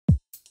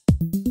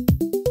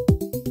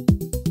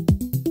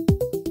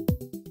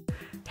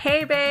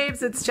Hey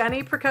babes, it's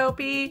Jenni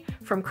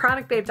from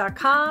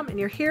chronicbabe.com, and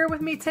you're here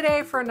with me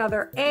today for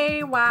another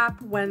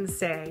AWAP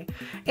Wednesday.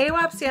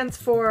 AWAP stands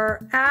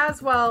for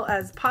as well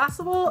as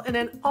possible, and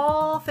in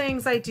all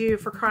things I do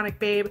for Chronic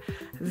Babe,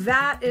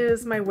 that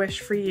is my wish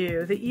for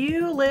you, that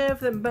you live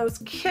the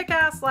most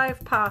kick-ass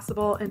life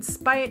possible in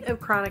spite of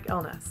chronic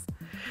illness.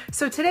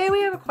 So today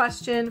we have a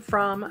question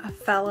from a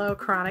fellow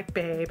Chronic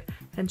Babe,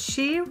 and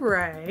she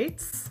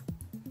writes,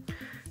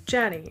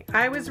 Jenni,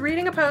 I was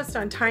reading a post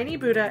on Tiny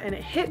Buddha and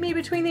it hit me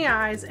between the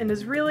eyes and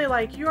is really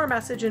like your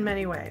message in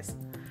many ways.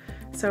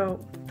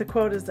 So the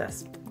quote is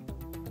this: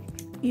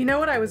 you know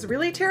what I was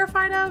really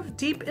terrified of?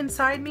 Deep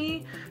inside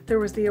me, there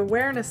was the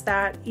awareness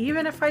that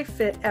even if I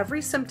fit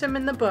every symptom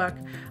in the book,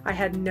 I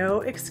had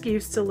no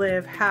excuse to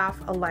live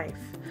half a life.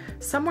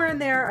 Somewhere in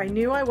there, I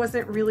knew I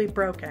wasn't really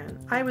broken.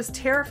 I was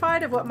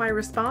terrified of what my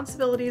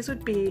responsibilities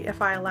would be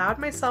if I allowed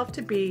myself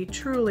to be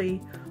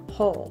truly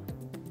whole.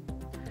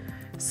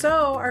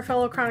 So our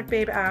fellow Chronic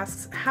Babe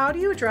asks, how do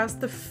you address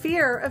the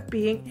fear of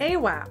being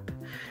AWAP?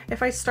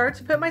 If I start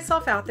to put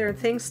myself out there and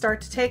things start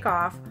to take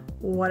off,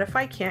 what if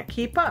I can't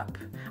keep up?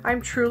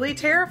 I'm truly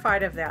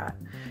terrified of that.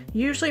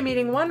 Usually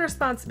meeting one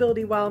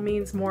responsibility well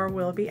means more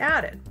will be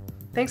added.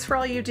 Thanks for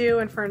all you do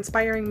and for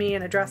inspiring me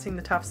and addressing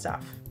the tough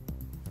stuff.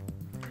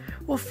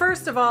 Well,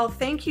 first of all,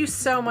 thank you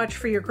so much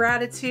for your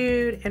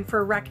gratitude and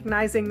for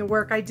recognizing the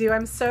work I do.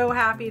 I'm so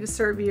happy to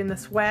serve you in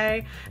this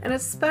way, and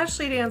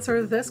especially to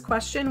answer this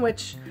question,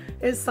 which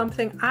is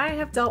something I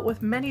have dealt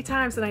with many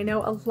times and I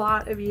know a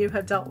lot of you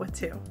have dealt with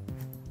too.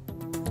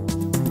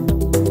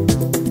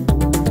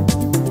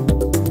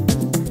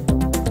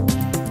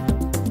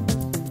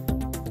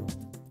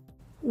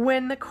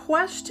 When the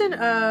question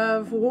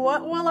of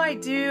what will I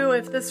do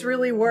if this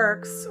really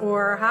works,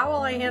 or how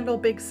will I handle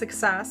big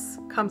success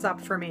comes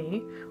up for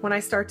me, when I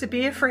start to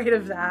be afraid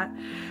of that,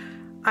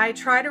 I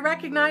try to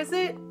recognize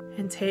it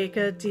and take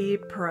a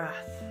deep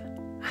breath.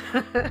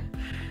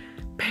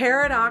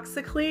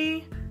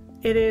 Paradoxically,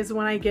 it is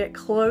when I get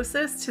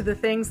closest to the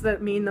things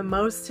that mean the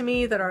most to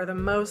me, that are the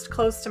most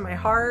close to my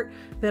heart,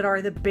 that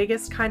are the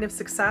biggest kind of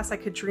success I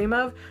could dream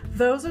of,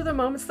 those are the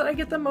moments that I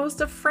get the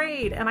most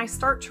afraid, and I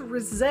start to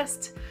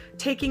resist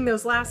taking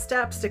those last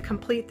steps to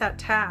complete that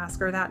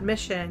task or that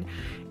mission.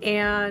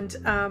 And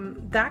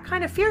that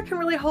kind of fear can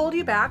really hold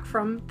you back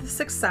from the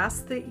success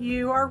that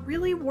you are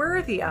really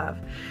worthy of.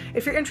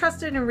 If you're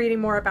interested in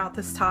reading more about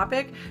this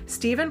topic,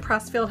 Steven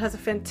Pressfield has a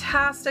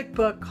fantastic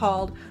book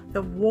called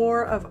The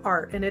War of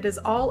Art, and it is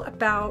all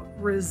about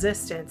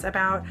resistance,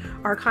 about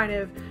our kind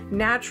of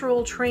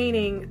natural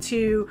training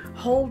to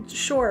hold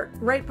short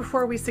right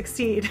before we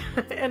succeed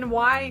and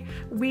why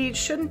we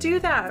shouldn't do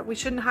that. We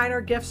shouldn't hide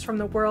our gifts from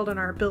the world and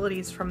our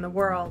abilities from the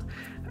world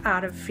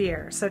out of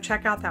fear. So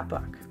check out that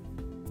book.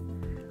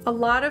 A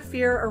lot of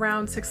fear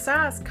around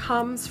success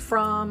comes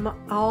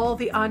from all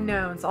the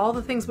unknowns, all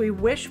the things we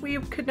wish we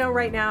could know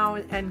right now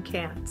and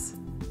can't.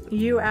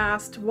 You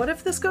asked, what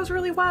if this goes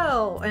really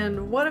well?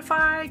 And what if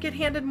I get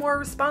handed more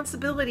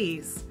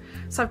responsibilities?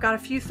 So I've got a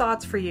few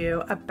thoughts for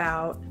you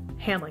about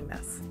handling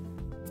this.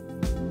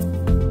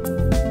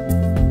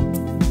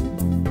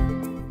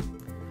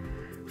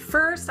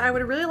 First, I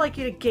would really like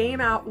you to game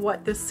out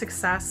what this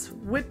success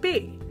would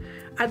be.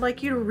 I'd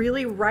like you to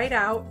really write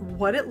out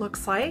what it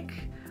looks like,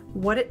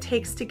 what it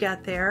takes to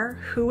get there,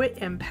 who it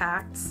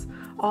impacts,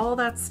 all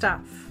that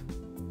stuff.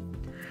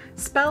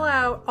 Spell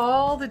out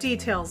all the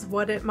details,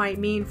 what it might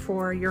mean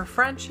for your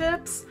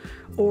friendships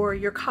or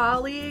your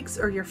colleagues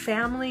or your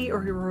family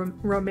or your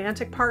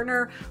romantic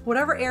partner,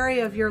 whatever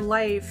area of your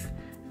life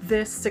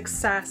this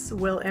success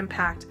will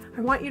impact.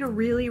 I want you to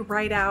really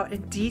write out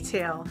in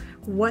detail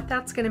what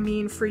that's going to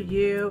mean for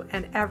you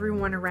and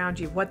everyone around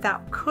you, what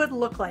that could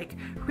look like.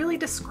 Really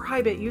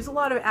describe it. Use a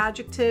lot of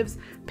adjectives.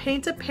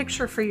 Paint a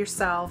picture for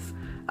yourself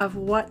of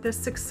what this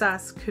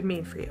success could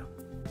mean for you.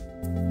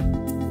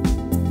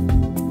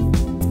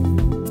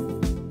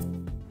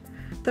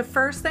 The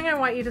first thing I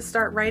want you to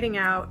start writing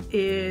out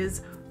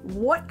is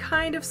what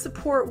kind of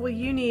support will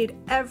you need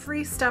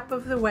every step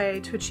of the way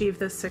to achieve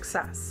this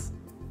success?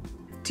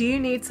 Do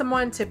you need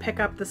someone to pick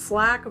up the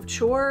slack of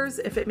chores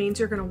if it means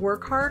you're going to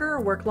work harder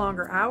or work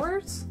longer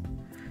hours?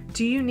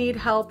 Do you need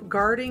help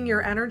guarding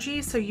your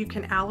energy so you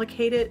can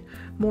allocate it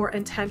more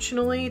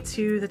intentionally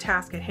to the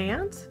task at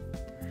hand?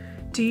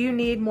 Do you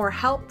need more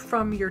help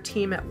from your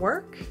team at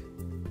work?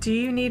 Do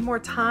you need more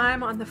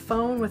time on the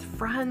phone with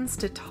friends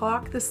to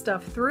talk this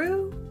stuff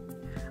through?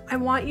 I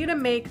want you to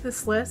make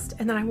this list,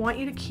 and then I want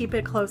you to keep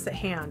it close at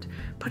hand.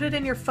 Put it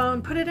in your phone,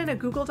 put it in a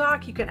Google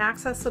Doc, you can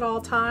access it all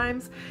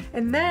times.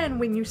 And then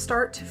when you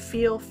start to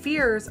feel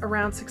fears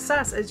around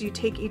success as you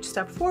take each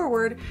step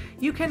forward,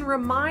 you can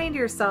remind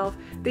yourself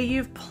that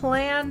you've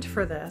planned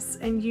for this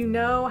and you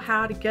know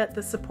how to get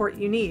the support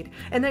you need.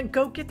 And then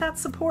go get that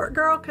support,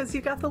 girl, because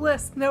you got the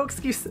list, no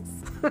excuses.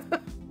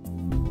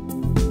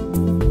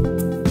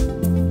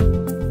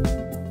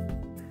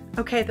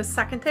 Okay, the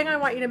second thing I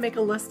want you to make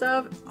a list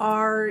of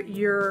are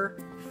your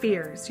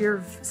fears,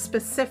 your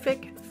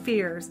specific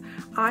fears,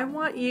 I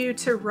want you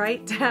to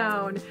write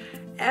down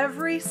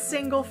every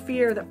single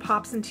fear that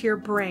pops into your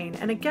brain.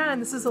 And again,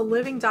 this is a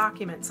living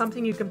document,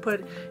 something you can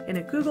put in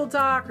a Google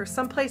Doc or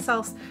someplace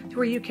else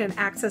where you can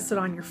access it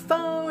on your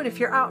phone. If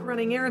you're out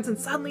running errands and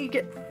suddenly you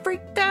get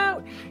freaked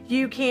out,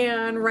 you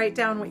can write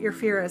down what your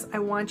fear is. I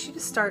want you to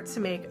start to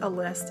make a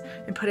list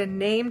and put a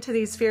name to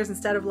these fears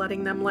instead of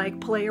letting them like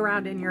play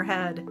around in your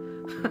head.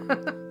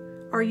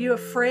 Are you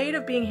afraid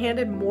of being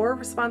handed more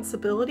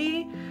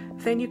responsibility?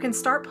 Then you can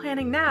start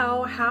planning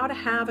now how to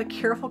have a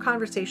careful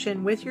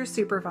conversation with your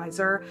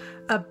supervisor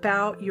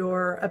about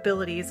your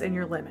abilities and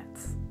your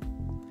limits.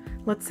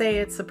 Let's say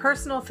it's a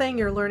personal thing,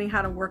 you're learning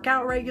how to work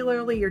out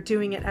regularly, you're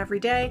doing it every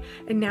day,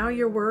 and now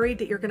you're worried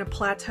that you're going to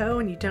plateau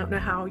and you don't know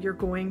how you're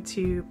going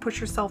to push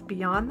yourself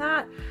beyond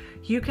that.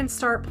 You can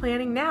start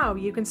planning now.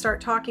 You can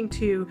start talking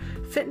to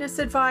fitness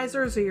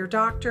advisors or your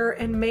doctor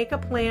and make a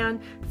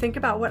plan. Think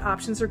about what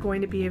options are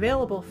going to be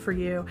available for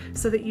you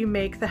so that you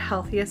make the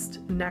healthiest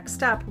next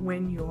step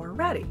when you're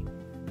ready.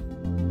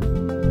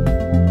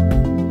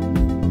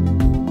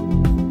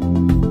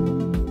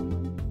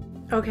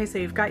 Okay, so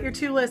you've got your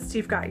two lists.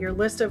 You've got your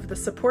list of the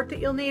support that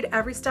you'll need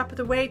every step of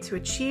the way to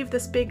achieve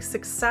this big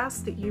success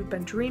that you've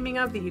been dreaming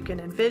of, that you can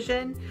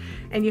envision.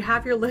 And you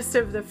have your list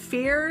of the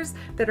fears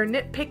that are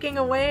nitpicking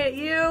away at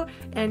you.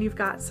 And you've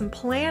got some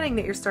planning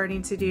that you're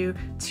starting to do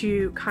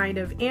to kind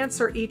of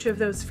answer each of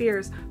those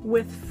fears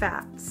with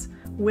facts,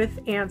 with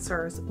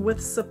answers,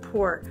 with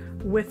support,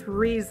 with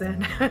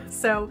reason.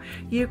 So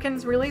you can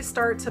really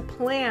start to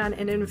plan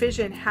and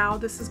envision how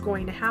this is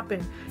going to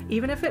happen,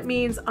 even if it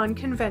means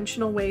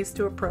unconventional ways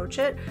to approach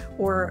it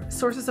or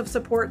sources of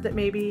support that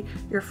maybe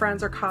your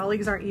friends or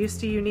colleagues aren't used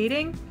to you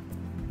needing.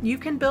 You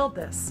can build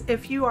this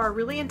if you are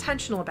really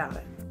intentional about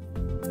it.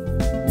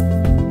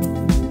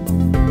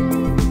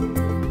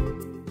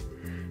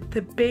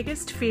 The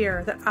biggest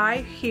fear that I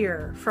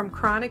hear from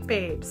chronic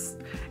babes,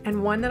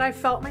 and one that I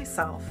felt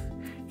myself,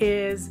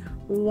 is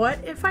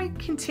what if I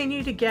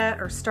continue to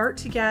get or start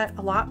to get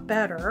a lot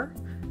better,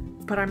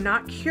 but I'm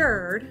not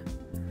cured,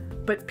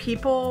 but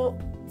people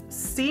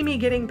see me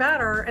getting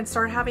better and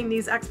start having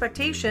these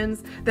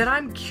expectations that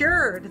I'm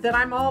cured, that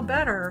I'm all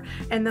better,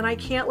 and then I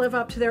can't live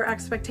up to their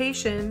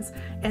expectations,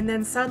 and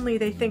then suddenly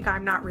they think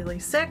I'm not really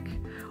sick,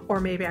 or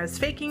maybe I was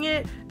faking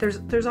it.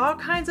 There's all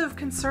kinds of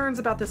concerns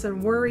about this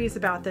and worries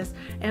about this,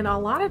 and a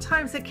lot of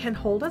times it can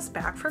hold us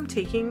back from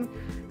taking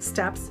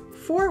steps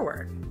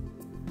forward.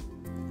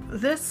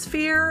 This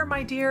fear,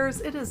 my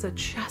dears, it is a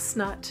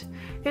chestnut.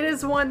 It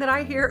is one that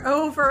I hear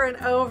over and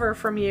over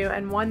from you,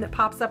 and one that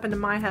pops up into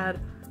my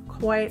head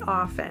quite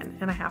often,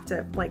 and I have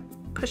to like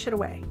push it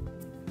away.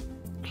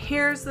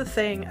 Here's the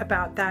thing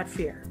about that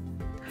fear.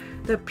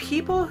 The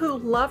people who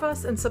love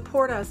us and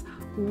support us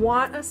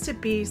want us to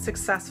be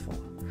successful.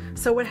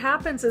 So what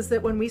happens is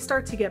that when we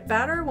start to get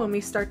better, when we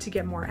start to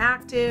get more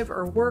active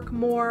or work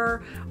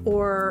more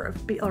or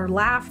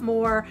laugh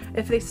more,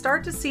 if they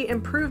start to see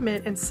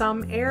improvement in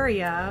some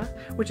area,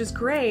 which is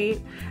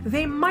great,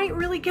 they might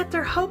really get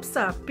their hopes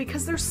up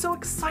because they're so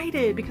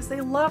excited, because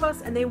they love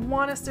us and they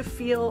want us to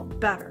feel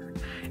better.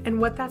 And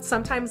what that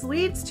sometimes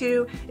leads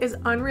to is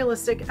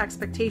unrealistic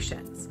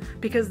expectations,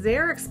 because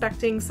they're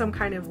expecting some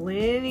kind of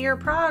linear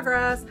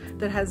progress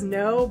that has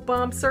no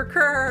bumps or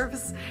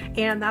curves,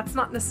 and that's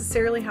not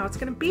necessarily how it's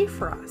going to be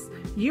for us.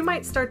 You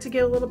might start to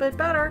get a little bit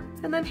better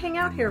and then hang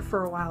out here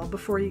for a while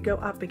before you go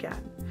up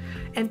again.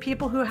 And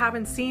people who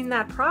haven't seen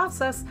that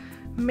process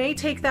may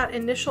take that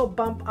initial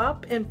bump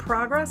up in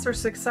progress or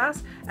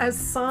success as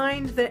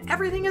signs that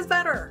everything is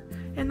better,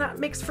 and that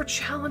makes for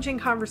challenging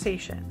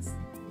conversations.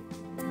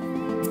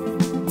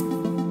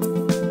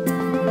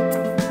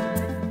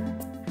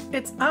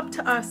 It's up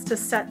to us to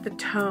set the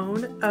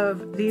tone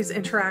of these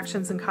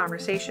interactions and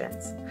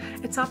conversations.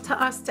 It's up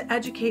to us to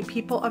educate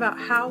people about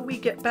how we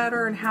get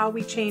better and how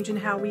we change and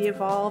how we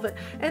evolve,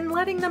 and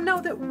letting them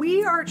know that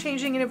we are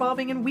changing and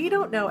evolving and we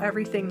don't know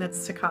everything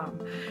that's to come.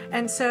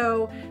 And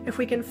so if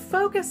we can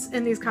focus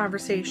in these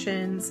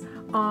conversations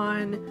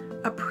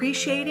on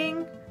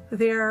appreciating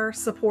their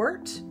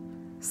support,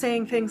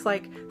 saying things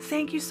like,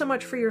 thank you so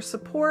much for your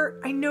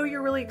support. I know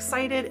you're really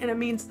excited and it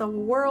means the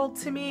world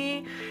to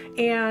me.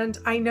 And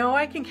I know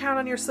I can count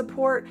on your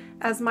support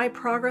as my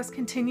progress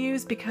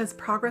continues, because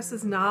progress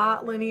is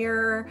not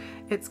linear.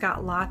 It's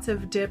got lots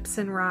of dips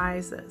and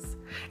rises.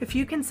 If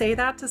you can say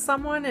that to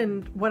someone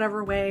in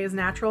whatever way is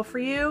natural for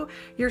you,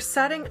 you're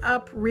setting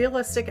up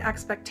realistic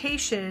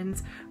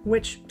expectations,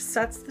 which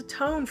sets the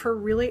tone for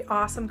really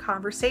awesome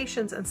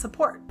conversations and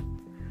support.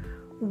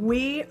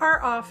 We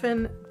are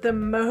often the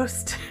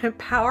most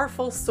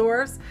powerful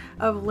source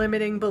of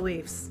limiting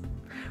beliefs.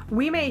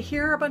 We may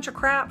hear a bunch of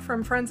crap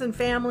from friends and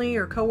family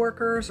or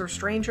coworkers or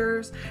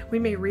strangers. We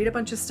may read a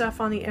bunch of stuff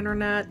on the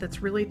internet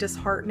that's really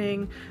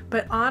disheartening.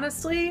 But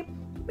honestly,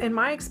 in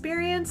my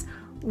experience,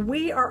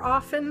 we are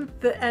often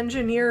the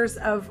engineers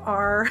of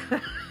our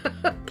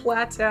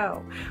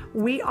plateau.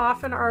 We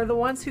often are the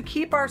ones who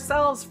keep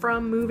ourselves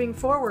from moving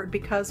forward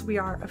because we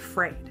are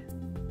afraid.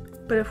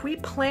 But if we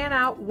plan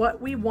out what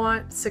we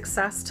want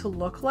success to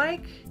look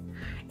like,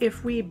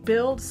 if we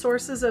build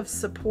sources of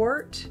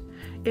support,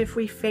 if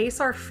we face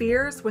our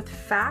fears with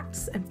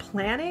facts and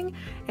planning,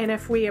 and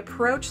if we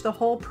approach the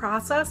whole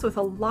process with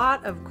a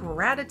lot of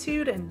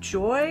gratitude and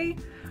joy,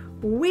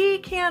 we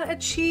can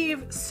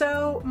achieve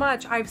so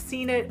much. I've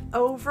seen it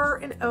over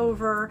and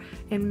over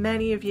in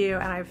many of you,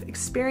 and I've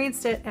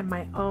experienced it in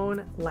my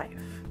own life.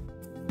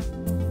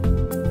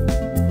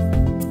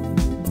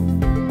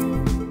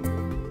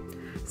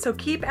 So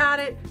keep at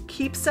it,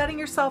 keep setting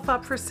yourself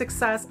up for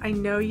success. I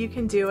know you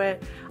can do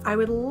it. I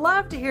would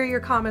love to hear your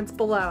comments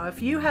below.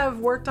 If you have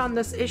worked on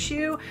this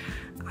issue,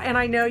 and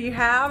I know you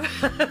have,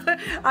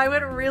 I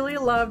would really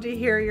love to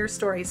hear your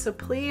story. So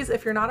please,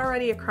 if you're not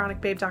already at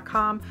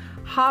chronicbabe.com,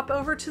 hop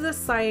over to the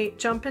site,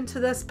 jump into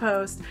this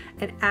post,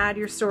 and add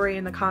your story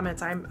in the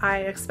comments.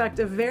 I expect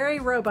a very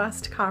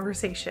robust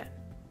conversation.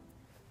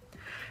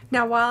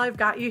 Now, while I've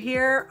got you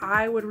here,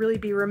 I would really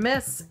be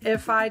remiss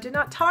if I did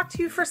not talk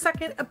to you for a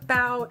second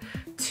about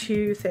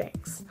two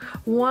things.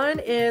 One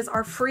is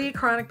our free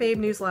Chronic Babe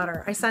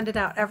newsletter. I send it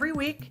out every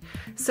week,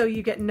 so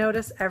you get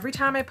notice every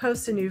time I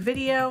post a new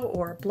video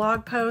or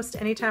blog post,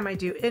 anytime I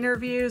do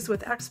interviews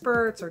with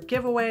experts or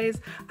giveaways.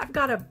 I've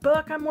got a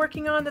book I'm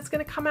working on that's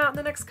going to come out in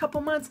the next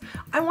couple months.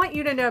 I want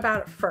you to know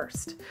about it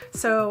first.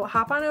 So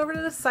hop on over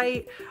to the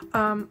site,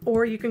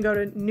 or you can go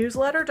to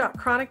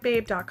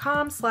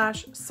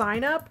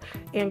newsletter.chronicbabe.com/sign up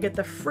and get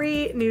the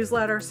free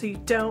newsletter so you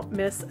don't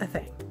miss a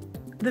thing.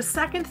 The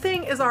second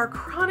thing is our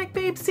Chronic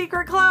Babe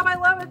Secret Club. I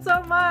love it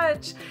so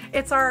much.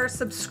 It's our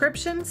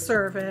subscription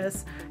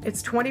service.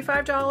 It's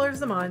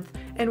 $25 a month,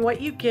 and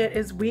what you get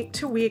is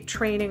week-to-week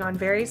training on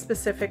very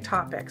specific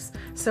topics.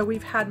 So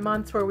we've had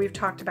months where we've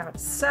talked about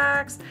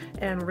sex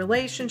and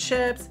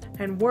relationships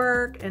and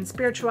work and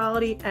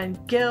spirituality and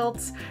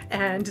guilt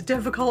and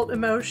difficult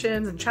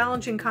emotions and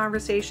challenging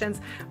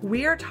conversations.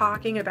 We are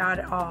talking about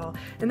it all.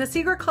 And the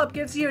Secret Club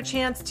gives you a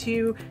chance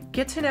to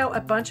get to know a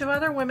bunch of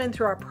other women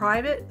through our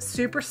private,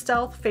 super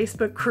stealth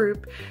Facebook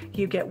group.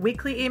 You get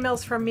weekly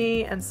emails from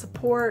me and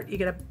support. You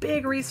get a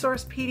big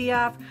resource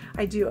PDF.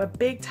 I do a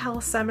big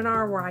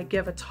teleseminar where I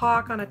give a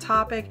talk on a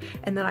topic,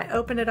 and then I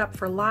open it up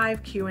for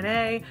live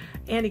Q&A,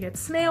 and you get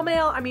snail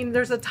mail. I mean,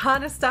 there's a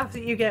ton of stuff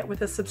that you get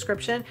with a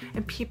subscription,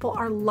 and people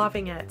are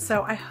loving it.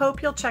 So I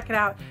hope you'll check it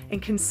out and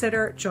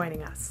consider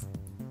joining us.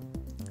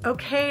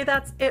 Okay,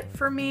 that's it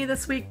for me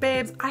this week,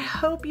 babes. I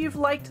hope you've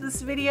liked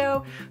this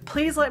video.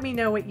 Please let me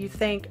know what you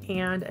think,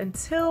 and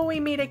until we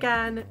meet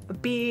again,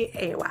 be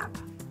AWAP.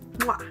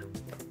 Mwah.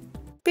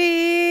 Beep.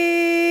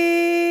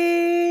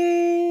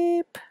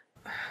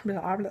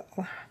 Blah,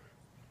 blah.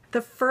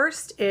 The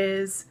first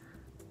is,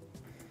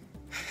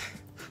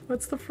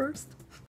 what's the first?